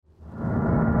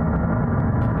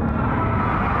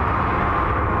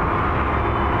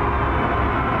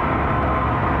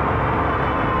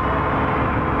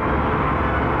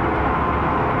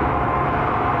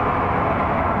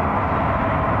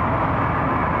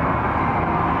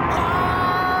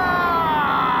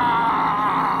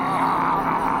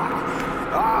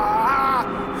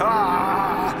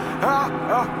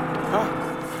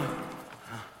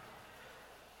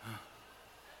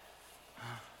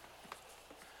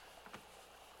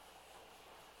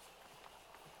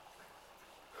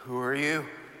Who are you?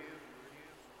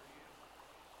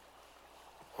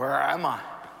 Where am I?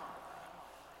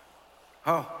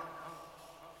 Oh,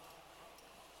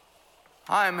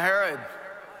 I am Herod,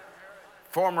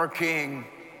 former king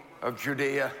of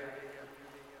Judea.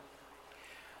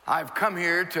 I've come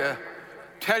here to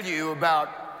tell you about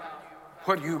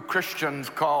what you Christians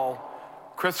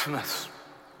call Christmas.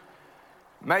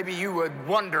 Maybe you would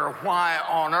wonder why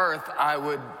on earth I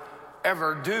would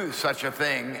ever do such a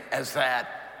thing as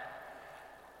that.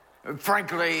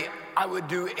 Frankly, I would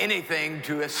do anything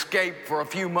to escape for a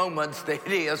few moments the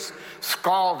hideous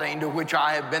scalding to which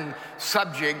I have been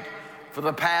subject for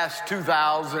the past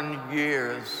 2,000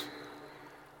 years.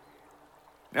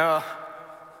 My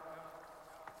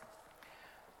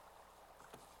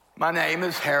name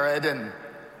is Herod, and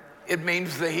it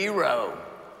means the hero.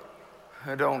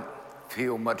 I don't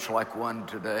feel much like one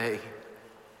today.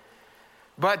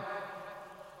 But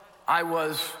I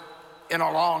was in a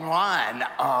long line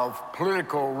of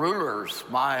political rulers.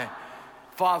 My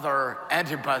father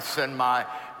Antipas and my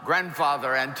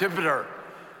grandfather Antipater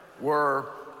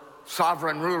were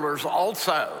sovereign rulers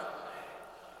also.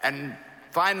 And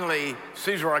finally,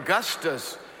 Caesar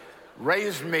Augustus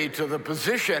raised me to the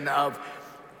position of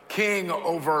king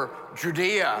over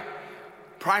Judea,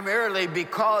 primarily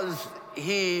because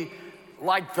he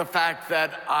liked the fact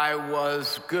that I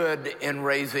was good in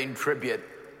raising tribute.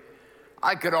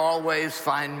 I could always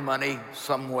find money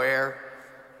somewhere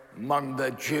among the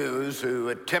Jews who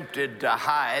attempted to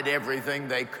hide everything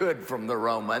they could from the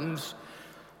Romans,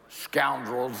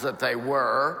 scoundrels that they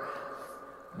were.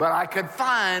 But I could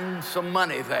find some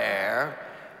money there,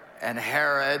 and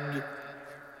Herod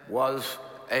was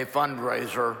a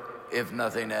fundraiser, if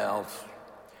nothing else.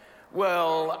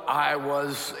 Well, I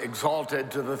was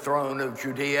exalted to the throne of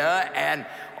Judea, and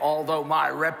although my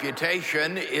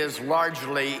reputation is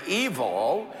largely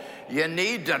evil, you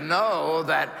need to know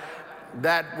that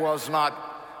that was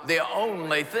not the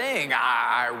only thing.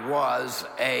 I was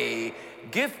a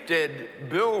gifted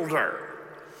builder.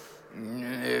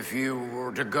 If you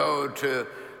were to go to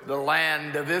the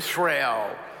land of Israel,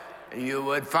 you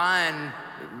would find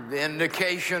the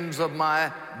indications of my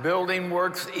building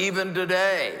works even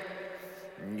today.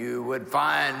 You would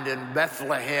find in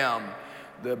Bethlehem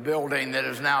the building that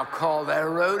is now called the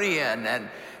Herodian, and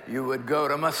you would go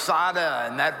to Masada,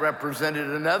 and that represented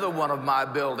another one of my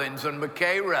buildings, and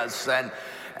Machaerus,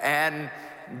 and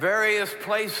various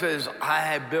places.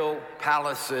 I built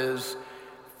palaces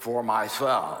for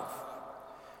myself,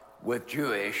 with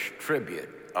Jewish tribute,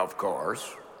 of course.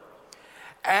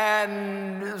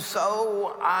 And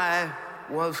so I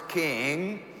was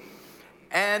king.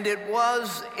 And it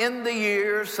was in the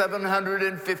year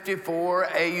 754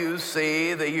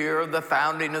 AUC, the year of the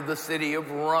founding of the city of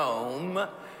Rome,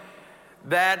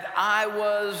 that I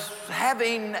was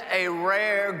having a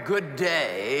rare good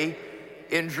day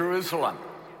in Jerusalem.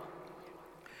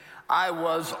 I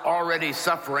was already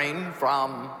suffering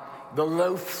from the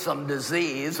loathsome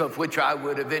disease of which I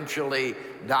would eventually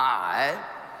die,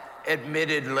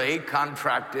 admittedly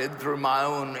contracted through my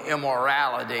own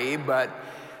immorality, but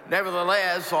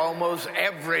nevertheless, almost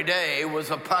every day was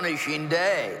a punishing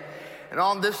day. And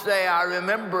on this day, I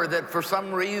remember that for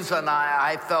some reason,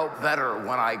 I felt better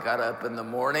when I got up in the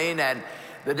morning, and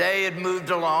the day had moved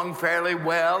along fairly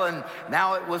well, and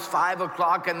now it was 5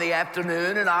 o'clock in the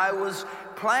afternoon, and I was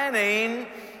planning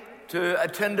to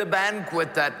attend a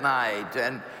banquet that night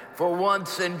and for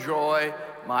once enjoy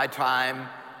my time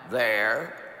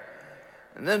there.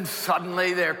 And then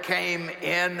suddenly there came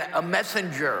in a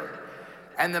messenger.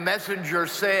 And the messenger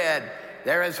said,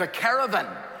 there is a caravan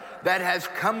that has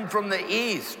come from the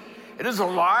east. It is a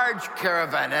large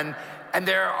caravan, and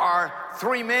there are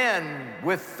 3 men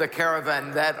with the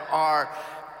caravan that are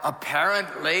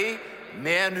apparently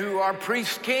men who are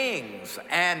priest kings.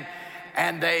 And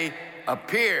they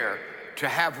appear to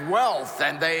have wealth,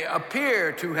 and they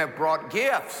appear to have brought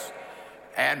gifts.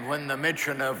 And when the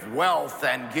mention of wealth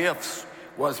and gifts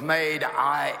was made,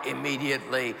 I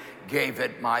immediately gave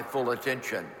it my full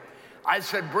attention. I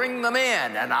said, bring them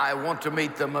in, and I want to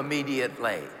meet them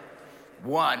immediately.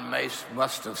 One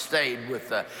must have stayed with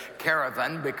the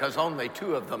caravan because only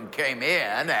 2 of them came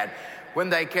in. And when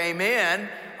they came in,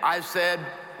 I said,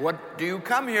 what do you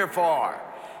come here for?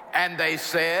 And they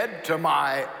said, to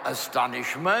my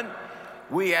astonishment,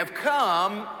 we have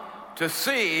come to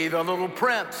see the little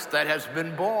prince that has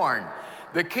been born,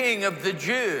 the King of the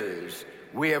Jews.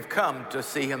 We have come to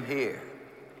see him here.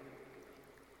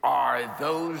 Are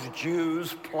those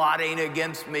Jews plotting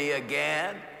against me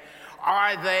again?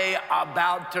 Are they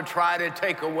about to try to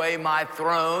take away my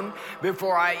throne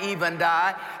before I even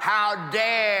die? How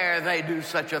dare they do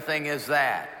such a thing as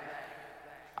that?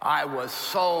 I was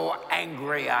so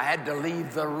angry, I had to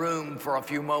leave the room for a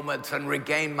few moments and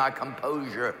regain my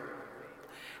composure.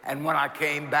 And when I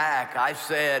came back, I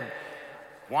said,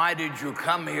 why did you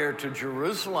come here to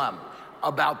Jerusalem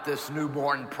about this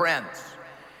newborn prince?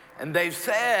 And they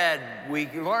said, we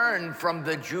learned from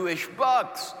the Jewish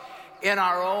books in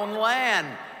our own land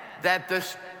that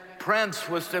this prince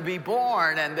was to be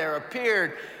born, and there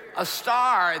appeared a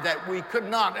star that we could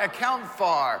not account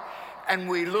for. And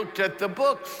we looked at the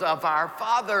books of our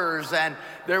fathers, and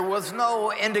there was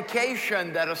no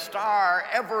indication that a star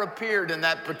ever appeared in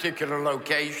that particular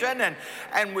location.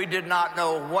 And we did not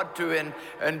know what to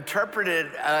interpret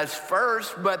it as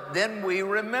first, but then we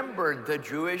remembered the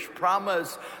Jewish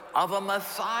promise of a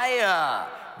Messiah,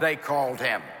 they called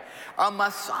him. A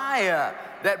Messiah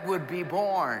that would be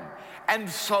born. And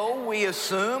so we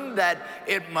assumed that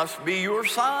it must be your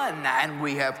son, and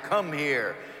we have come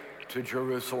here to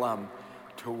Jerusalem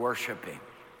to worship him.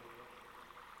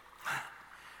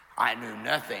 I knew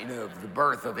nothing of the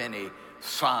birth of any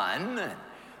son.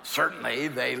 Certainly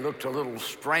they looked a little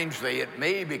strangely at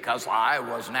me because I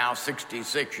was now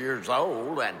 66 years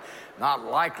old and not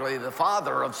likely the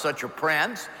father of such a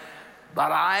prince.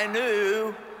 But I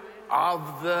knew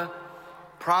of the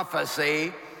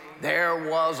prophecy. There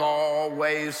was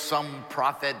always some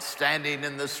prophet standing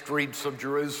in the streets of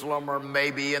Jerusalem, or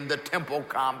maybe in the temple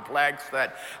complex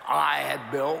that I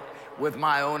had built with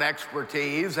my own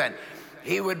expertise, and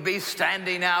he would be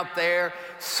standing out there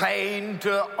saying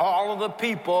to all of the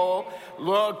people,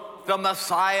 look, the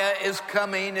Messiah is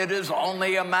coming. It is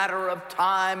only a matter of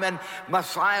time, and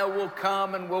Messiah will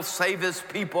come and will save his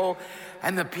people.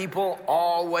 And the people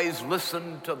always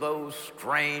listened to those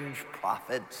strange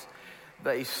prophets.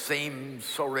 They seemed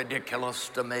so ridiculous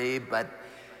to me, but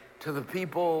to the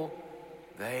people,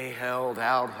 they held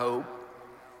out hope.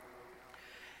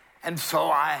 And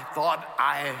so I thought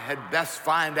I had best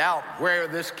find out where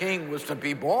this king was to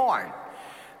be born.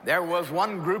 There was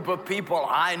one group of people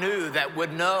I knew that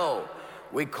would know.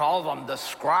 We call them the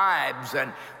scribes,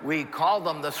 and we call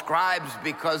them the scribes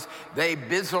because they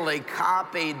busily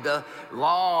copied the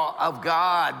law of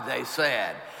God, they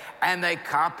said. And they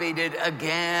copied it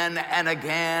again and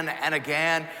again and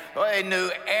again. They knew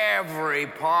every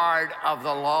part of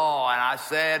the law. And I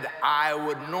said I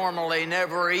would normally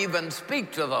never even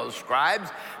speak to those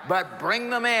scribes, but bring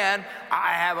them in.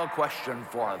 I have a question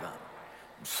for them.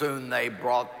 Soon they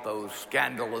brought those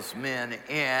scandalous men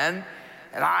in,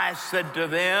 and I said to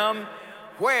them,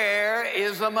 where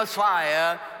is the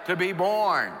Messiah to be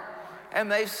born?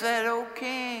 And they said, O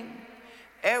king,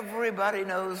 everybody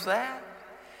knows that.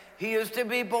 He is to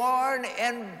be born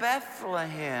in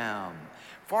Bethlehem.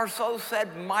 For so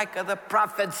said Micah the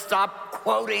prophet. Stop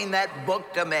quoting that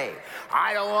book to me.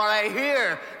 I don't want to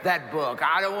hear that book.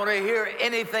 I don't want to hear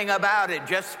anything about it.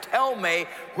 Just tell me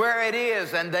where it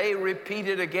is. And they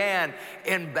repeated again,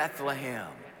 in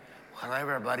Bethlehem. Well,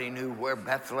 everybody knew where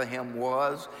Bethlehem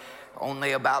was.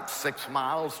 Only about 6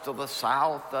 miles to the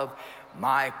south of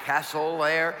my castle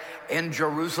there in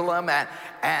Jerusalem.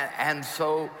 And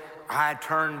so I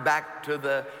turned back to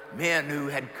the men who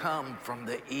had come from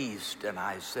the east, and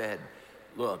I said,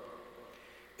 look,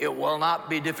 it will not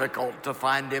be difficult to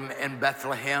find him in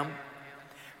Bethlehem.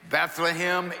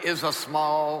 Bethlehem is a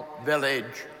small village.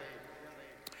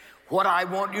 What I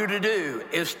want you to do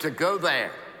is to go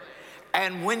there,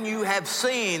 and when you have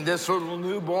seen this little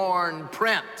newborn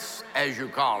prince, as you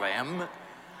call him,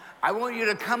 I want you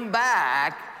to come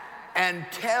back and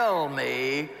tell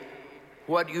me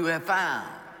what you have found,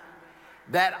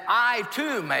 that I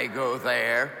too may go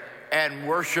there and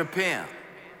worship him.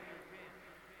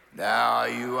 Now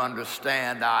you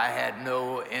understand I had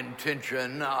no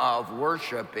intention of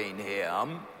worshiping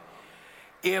him.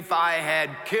 If I had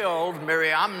killed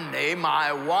Miriamne,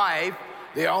 my wife,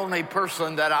 the only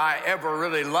person that I ever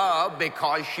really loved,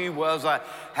 because she was a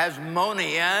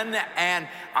Hasmonean, and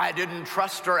I didn't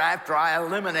trust her after I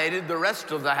eliminated the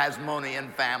rest of the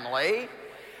Hasmonean family.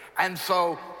 And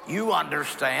so you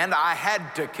understand, I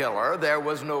had to kill her. There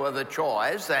was no other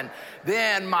choice. And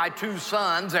then my two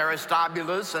sons,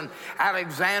 Aristobulus and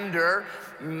Alexander,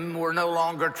 were no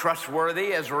longer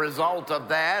trustworthy as a result of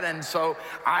that. And so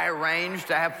I arranged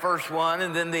to have first one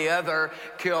and then the other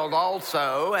killed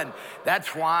also. And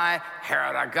that's why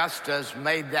Herod Augustus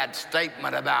made that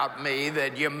statement about me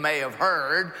that you may have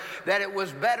heard, that it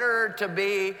was better to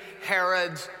be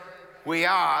Herod's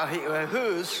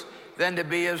Hus than to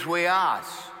be his Weas.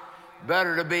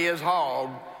 Better to be his hog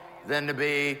than to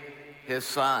be his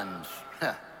sons.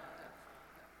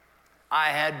 I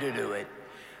had to do it.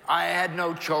 I had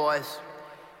no choice.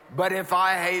 But if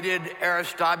I hated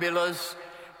Aristobulus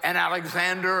and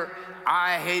Alexander,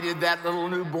 I hated that little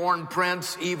newborn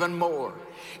prince even more.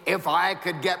 If I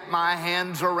could get my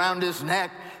hands around his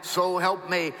neck, so help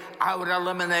me, I would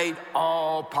eliminate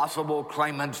all possible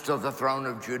claimants to the throne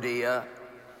of Judea.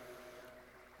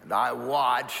 And I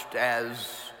watched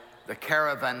as the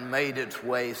caravan made its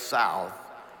way south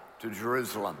to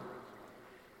Jerusalem.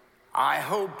 I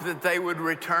hoped that they would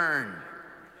return,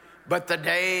 but the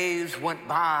days went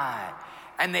by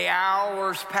and the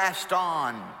hours passed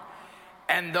on,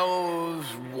 and those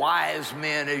wise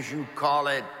men, as you call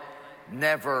it,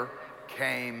 never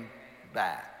came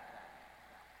back.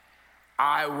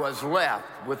 I was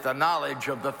left with the knowledge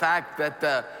of the fact that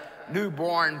the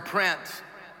newborn prince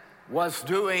was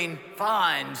doing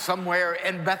fine somewhere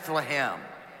in Bethlehem.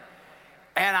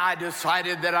 And I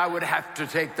decided that I would have to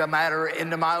take the matter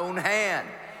into my own hand.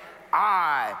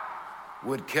 I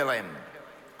would kill him.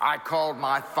 I called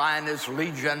my finest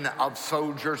legion of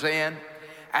soldiers in,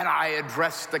 and I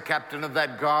addressed the captain of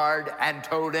that guard and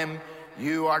told him,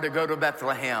 you are to go to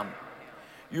Bethlehem.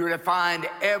 You're to find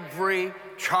every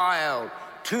child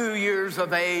 2 years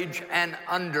of age and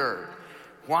under.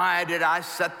 Why did I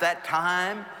set that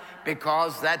time?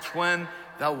 Because that's when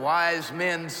the wise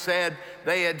men said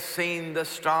they had seen the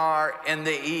star in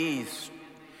the east.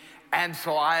 And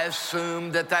so I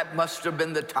assumed that that must have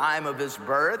been the time of his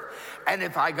birth. And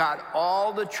if I got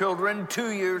all the children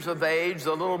 2 years of age,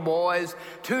 the little boys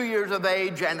 2 years of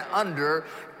age and under,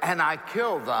 and I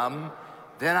killed them,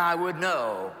 then I would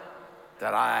know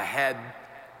that I had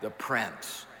the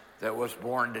prince that was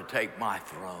born to take my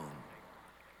throne.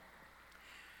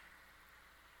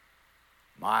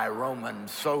 My Roman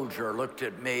soldier looked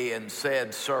at me and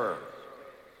said, sir,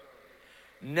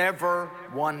 never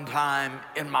one time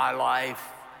in my life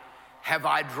have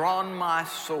I drawn my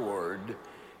sword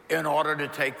in order to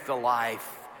take the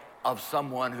life of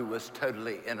someone who was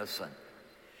totally innocent,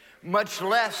 much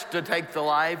less to take the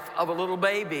life of a little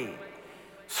baby.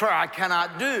 Sir, I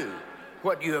cannot do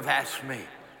what you have asked me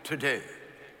to do.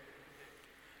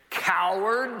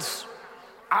 Cowards,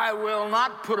 I will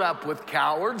not put up with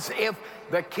cowards. If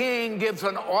the king gives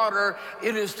an order,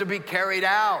 it is to be carried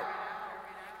out.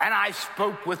 And I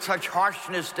spoke with such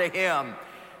harshness to him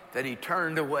that he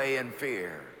turned away in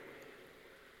fear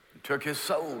and took his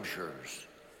soldiers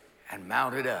and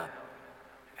mounted up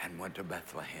and went to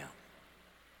Bethlehem.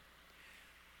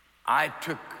 I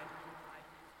took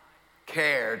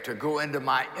care to go into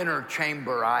my inner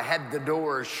chamber. I had the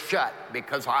doors shut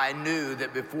because I knew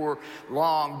that before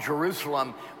long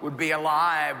Jerusalem would be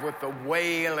alive with the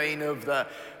wailing of the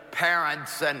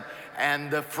parents and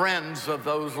the friends of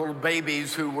those little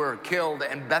babies who were killed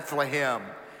in Bethlehem.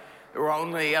 There were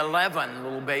only 11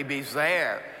 little babies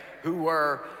there who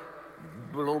were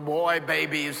little boy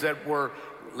babies that were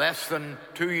less than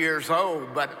 2 years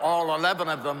old, but all 11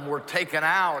 of them were taken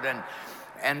out,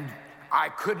 and I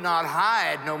could not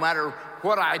hide no matter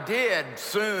what I did.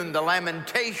 Soon the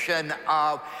lamentation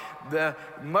of the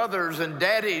mothers and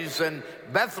daddies in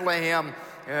Bethlehem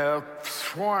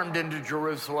swarmed into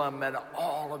Jerusalem, and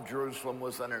all of Jerusalem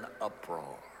was in an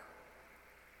uproar.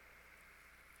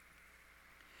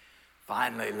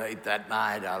 Finally, late that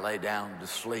night, I lay down to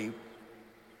sleep,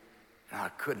 and I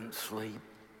couldn't sleep.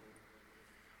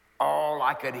 All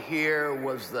I could hear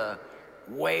was the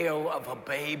wail of a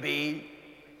baby,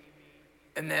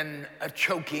 and then a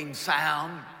choking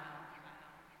sound,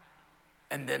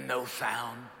 and then no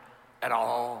sound at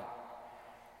all.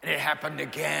 And it happened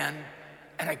again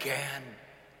and again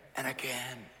and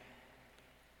again.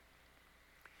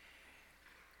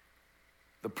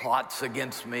 The plots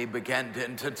against me began to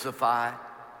intensify. It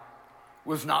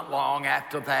was not long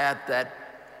after that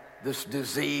this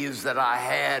disease that I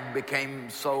had became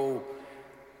so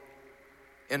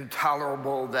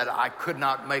intolerable that I could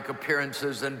not make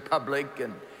appearances in public.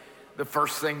 And the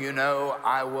first thing you know,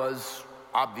 I was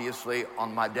obviously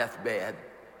on my deathbed.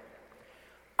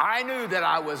 I knew that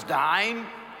I was dying,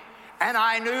 and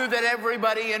I knew that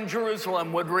everybody in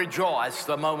Jerusalem would rejoice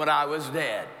the moment I was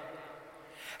dead.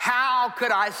 How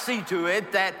could I see to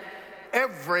it that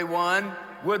everyone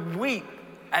would weep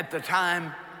at the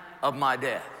time of my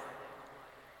death?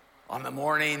 On the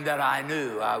morning that I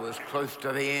knew I was close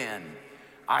to the end,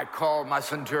 I called my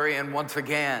centurion once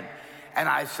again, and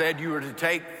I said, you were to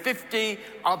take 50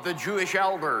 of the Jewish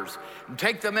elders and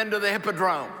take them into the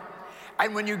hippodrome.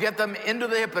 And when you get them into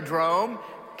the hippodrome,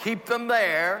 keep them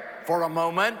there for a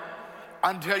moment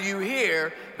until you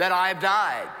hear that I've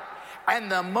died.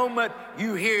 And the moment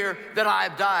you hear that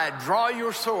I've died, draw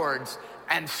your swords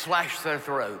and slash their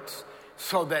throats,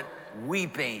 so that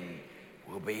weeping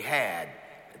will be had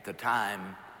at the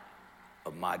time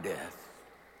of my death.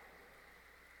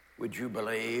 Would you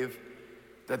believe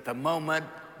that the moment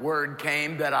word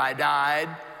came that I died,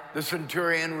 the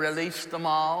centurion released them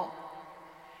all?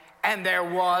 And there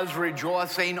was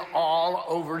rejoicing all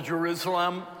over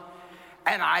Jerusalem.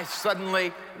 And I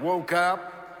suddenly woke up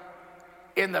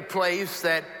in the place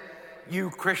that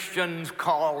you Christians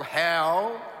call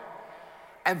hell.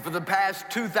 And for the past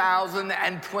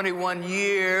 2,021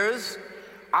 years,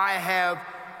 I have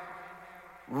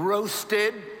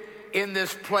roasted in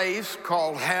this place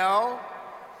called hell.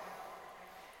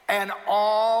 And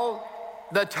all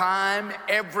the time,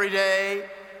 every day,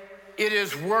 it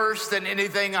is worse than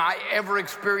anything I ever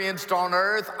experienced on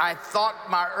earth. I thought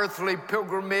my earthly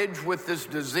pilgrimage with this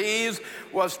disease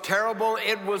was terrible.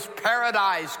 It was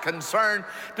paradise compared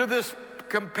to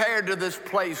this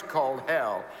place called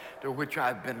hell, to which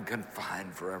I've been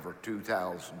confined for over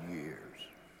 2,000 years.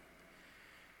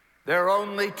 There are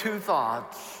only two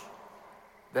thoughts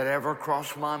that ever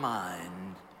crossed my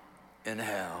mind in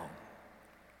hell.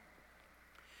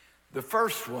 The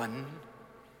first one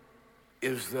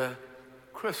is the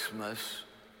Christmas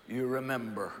you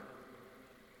remember.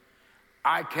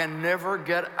 I can never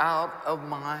get out of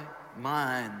my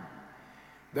mind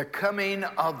the coming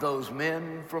of those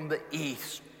men from the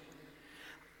east.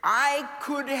 I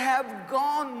could have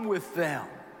gone with them.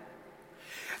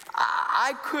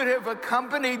 I could have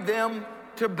accompanied them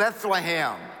to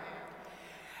Bethlehem.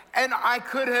 And I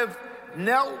could have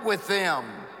knelt with them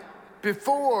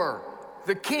before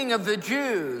the King of the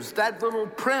Jews, that little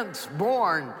prince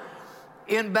born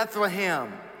in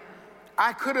Bethlehem.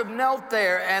 I could have knelt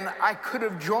there and I could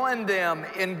have joined them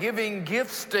in giving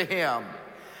gifts to him.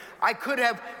 I could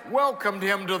have welcomed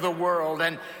him to the world,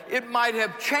 and it might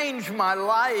have changed my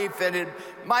life, and it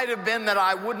might have been that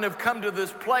I wouldn't have come to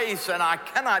this place, and I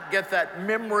cannot get that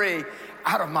memory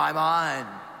out of my mind.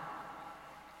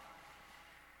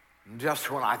 Just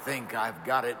when I think I've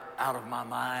got it out of my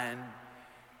mind,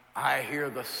 I hear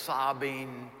the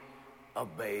sobbing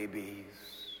of babies.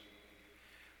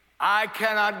 I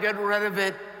cannot get rid of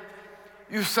it.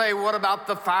 You say, what about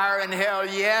the fire in hell?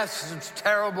 Yes, it's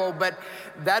terrible, but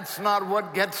that's not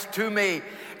what gets to me.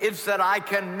 It's that I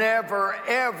can never,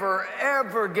 ever,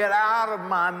 ever get out of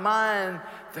my mind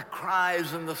the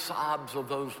cries and the sobs of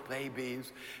those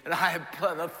babies. And I have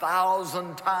pled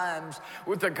 1,000 times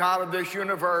with the God of this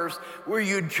universe, will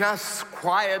you just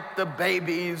quiet the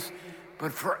babies?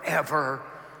 But forever,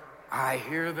 I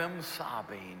hear them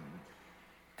sobbing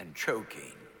and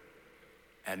choking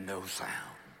and no sound.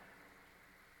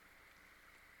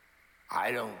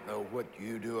 I don't know what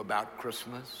you do about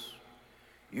Christmas.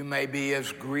 You may be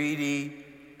as greedy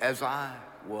as I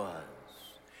was.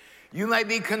 You may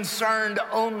be concerned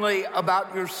only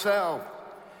about yourself.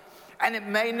 And it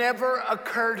may never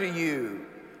occur to you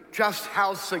just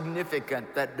how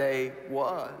significant that day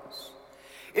was.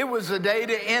 It was a day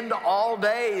to end all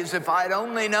days if I'd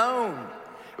only known.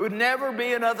 It would never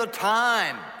be another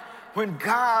time when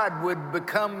God would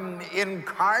become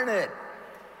incarnate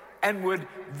and would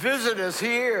visit us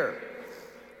here.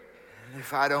 And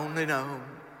if I'd only known,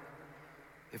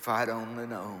 if I'd only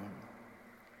known.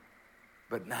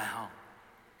 But now,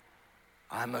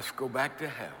 I must go back to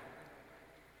hell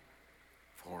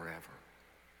forever.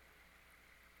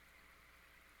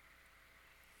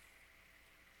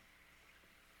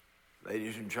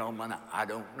 Ladies and gentlemen, I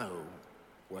don't know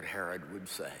what Herod would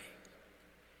say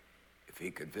if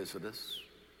he could visit us.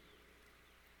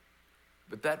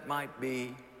 But that might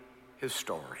be his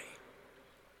story.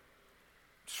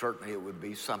 Certainly it would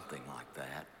be something like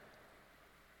that.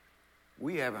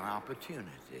 We have an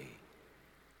opportunity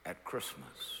at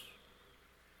Christmas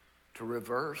to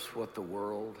reverse what the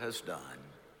world has done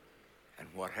and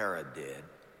what Herod did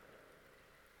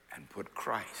and put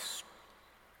Christ,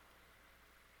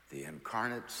 the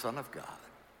incarnate Son of God,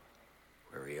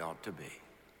 where he ought to be.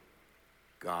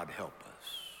 God help us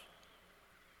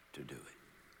to do it.